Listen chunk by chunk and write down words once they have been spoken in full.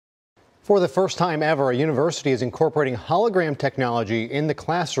For the first time ever, a university is incorporating hologram technology in the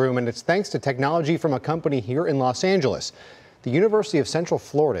classroom, and it's thanks to technology from a company here in Los Angeles. The University of Central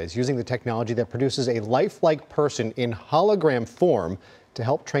Florida is using the technology that produces a lifelike person in hologram form to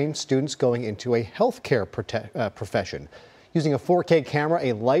help train students going into a healthcare profession. Using a 4K camera,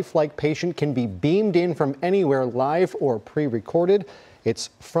 a lifelike patient can be beamed in from anywhere, live or pre-recorded. It's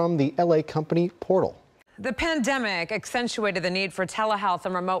from the LA company PORTL. The pandemic accentuated the need for telehealth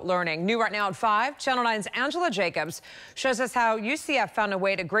and remote learning. New right now at 5, Channel 9's Angela Jacobs shows us how UCF found a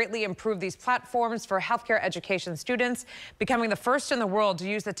way to greatly improve these platforms for healthcare education students, becoming the first in the world to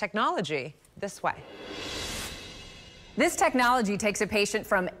use the technology this way. This technology takes a patient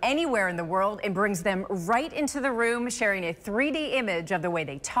from anywhere in the world and brings them right into the room, sharing a 3D image of the way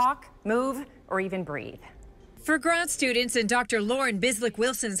they talk, move, or even breathe. For grad students in Dr. Lauren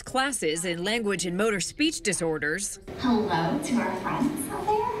Bislick-Wilson's classes in language and motor speech disorders, hello to our friends out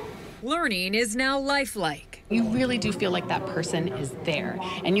there. Learning is now lifelike. You really do feel like that person is there,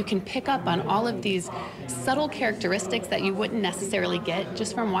 and you can pick up on all of these subtle characteristics that you wouldn't necessarily get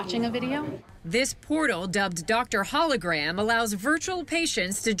just from watching a video. This portal, dubbed Dr. Hologram, allows virtual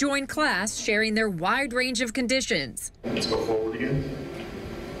patients to join class sharing their wide range of conditions. Let's go forward again.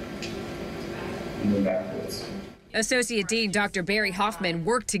 And then backwards. Associate Dean Dr. Barry Hoffman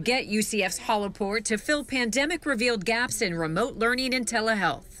worked to get UCF's Holoport to fill pandemic-revealed gaps in remote learning and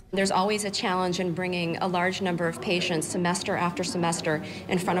telehealth. There's always a challenge in bringing a large number of patients semester after semester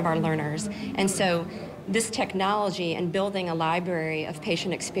in front of our learners. And so this technology and building a library of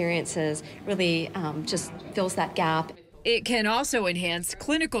patient experiences really just fills that gap. It can also enhance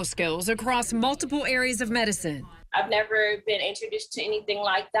clinical skills across multiple areas of medicine. I've never been introduced to anything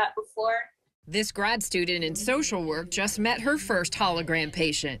like that before. This grad student in social work just met her first hologram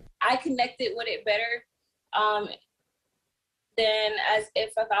patient. I connected with it better than as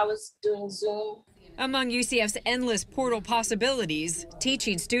if I was doing Zoom. Among UCF's endless portal possibilities,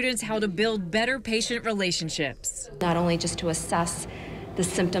 teaching students how to build better patient relationships. Not only just to assess the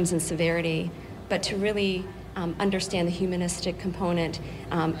symptoms and severity, but to really understand the humanistic component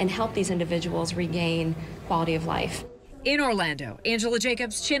and help these individuals regain quality of life. In Orlando, Angela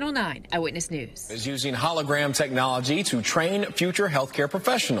Jacobs, Channel 9 Eyewitness News. Is using hologram technology to train future healthcare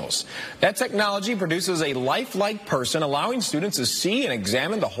professionals. That technology produces a lifelike person, allowing students to see and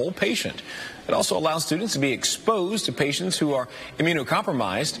examine the whole patient. It also allows students to be exposed to patients who are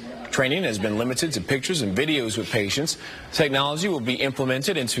immunocompromised. Training has been limited to pictures and videos with patients. Technology will be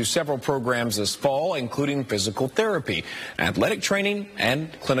implemented into several programs this fall, including physical therapy, athletic training,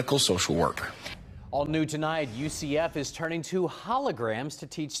 and clinical social work. All new tonight, UCF is turning to holograms to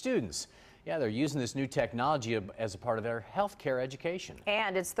teach students. Yeah, they're using this new technology as a part of their healthcare education.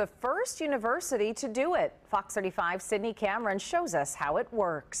 And it's the first university to do it. Fox 35's Sydney Cameron shows us how it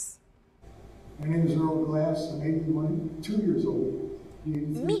works. My name is Earl Glass. I'm 82 years old.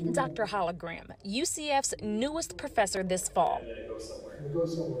 Meet Dr. Hologram, UCF's newest professor this fall.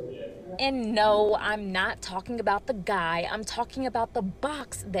 And no, I'm not talking about the guy, I'm talking about the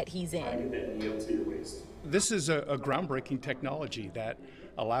box that he's in. This is a groundbreaking technology that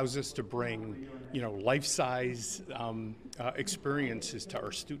allows us to bring, life-size experiences to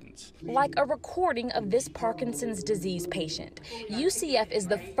our students. Like a recording of this Parkinson's disease patient. UCF is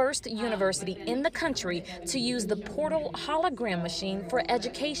the first university in the country to use the PORTL hologram machine for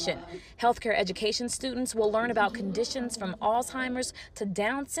education. Healthcare education students will learn about conditions from Alzheimer's to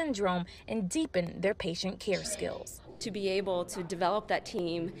Down syndrome and deepen their patient care skills. To be able to develop that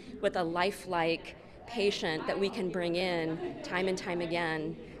team with a lifelike patient that we can bring in time and time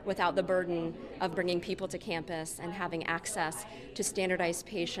again without the burden of bringing people to campus and having access to standardized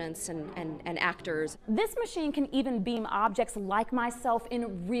patients and actors. This machine can even beam objects like myself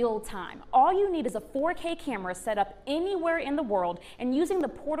in real time. All you need is a 4K camera set up anywhere in the world, and using the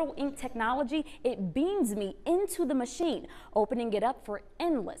PORTL Inc technology, it beams me into the machine, opening it up for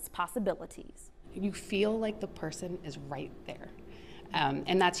endless possibilities. You feel like the person is right there.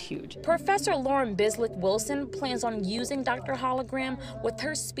 And that's huge. Professor Lauren Bislick-Wilson plans on using Dr. Hologram with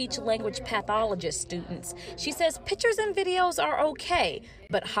her speech-language pathologist students. She says pictures and videos are okay,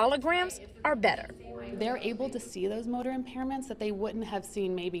 but holograms are better. They're able to see those motor impairments that they wouldn't have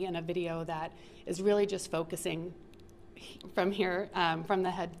seen maybe in a video that is really just focusing from here, from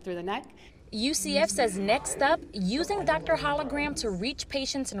the head through the neck. UCF says next up, using Dr. Hologram to reach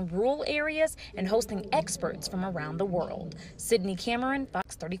patients in rural areas and hosting experts from around the world. Sydney Cameron,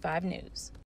 Fox 35 News.